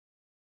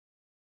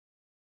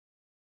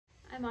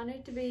I'm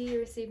honored to be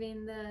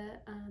receiving the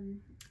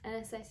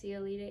NSIC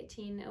Elite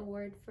 18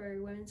 Award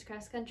for Women's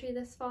Cross Country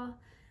this fall.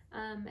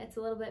 It's a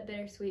little bit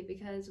bittersweet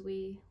because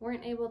we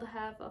weren't able to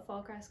have a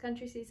fall cross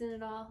country season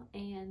at all,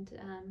 and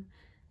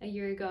a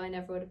year ago I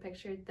never would have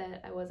pictured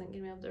that I wasn't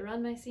going to be able to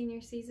run my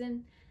senior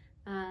season.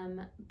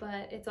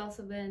 But it's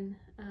also been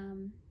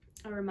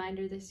a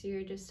reminder this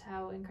year just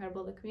how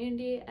incredible the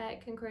community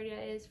at Concordia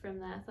is, from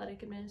the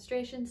athletic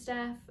administration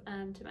staff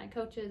to my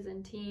coaches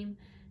and team,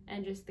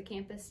 and just the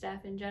campus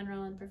staff in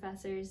general and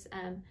professors.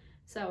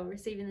 So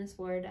receiving this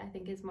award I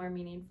think is more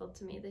meaningful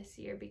to me this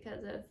year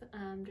because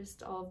of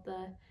just all of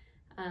the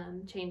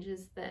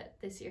changes that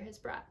this year has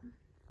brought.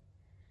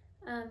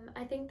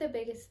 I think the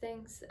biggest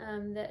things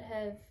that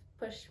have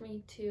pushed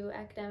me to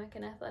academic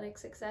and athletic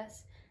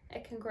success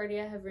at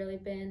Concordia have really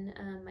been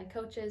my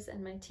coaches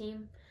and my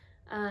team.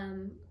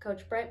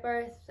 Coach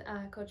Breitbarth,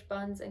 Coach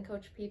Buns, and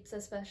Coach Peeps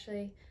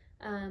especially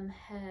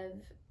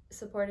have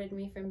supported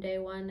me from day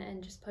one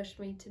and just pushed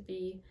me to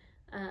be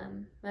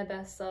my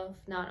best self,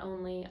 not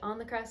only on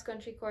the cross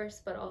country course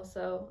but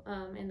also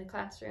in the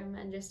classroom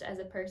and just as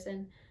a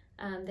person.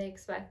 They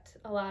expect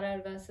a lot out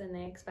of us, and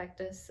they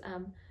expect us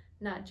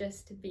not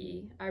just to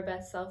be our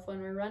best self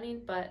when we're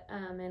running, but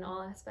in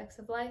all aspects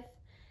of life.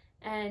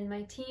 And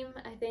my team,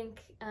 I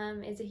think,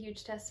 is a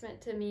huge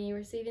testament to me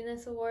receiving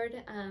this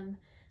award.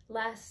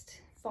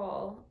 Last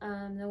fall,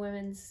 the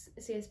women's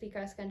CSP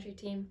cross country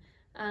team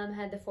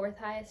had the 4th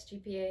highest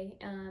GPA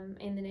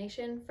in the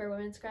nation for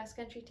women's cross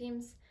country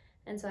teams.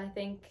 And so I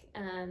think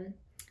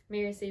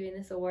me receiving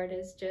this award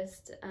is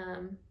just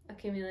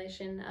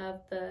accumulation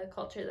of the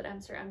culture that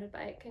I'm surrounded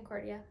by at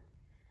Concordia.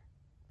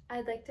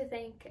 I'd like to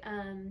thank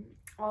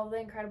all the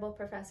incredible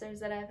professors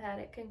that I've had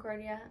at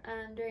Concordia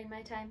during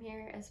my time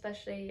here,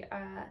 especially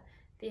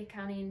the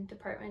accounting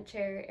department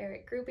chair,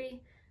 Eric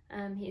Gruby.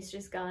 He's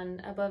just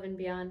gone above and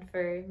beyond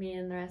for me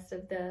and the rest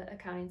of the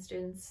accounting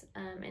students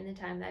in the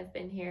time that I've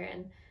been here,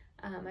 and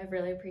I've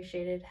really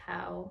appreciated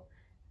how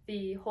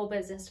the whole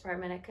business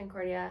department at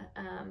Concordia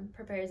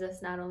prepares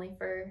us not only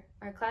for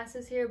our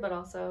classes here, but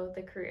also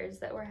the careers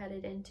that we're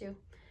headed into.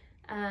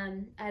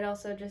 I'd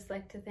also just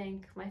like to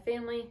thank my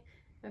family,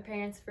 my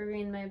parents for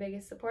being my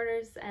biggest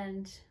supporters,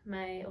 and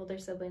my older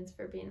siblings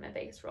for being my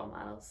biggest role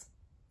models.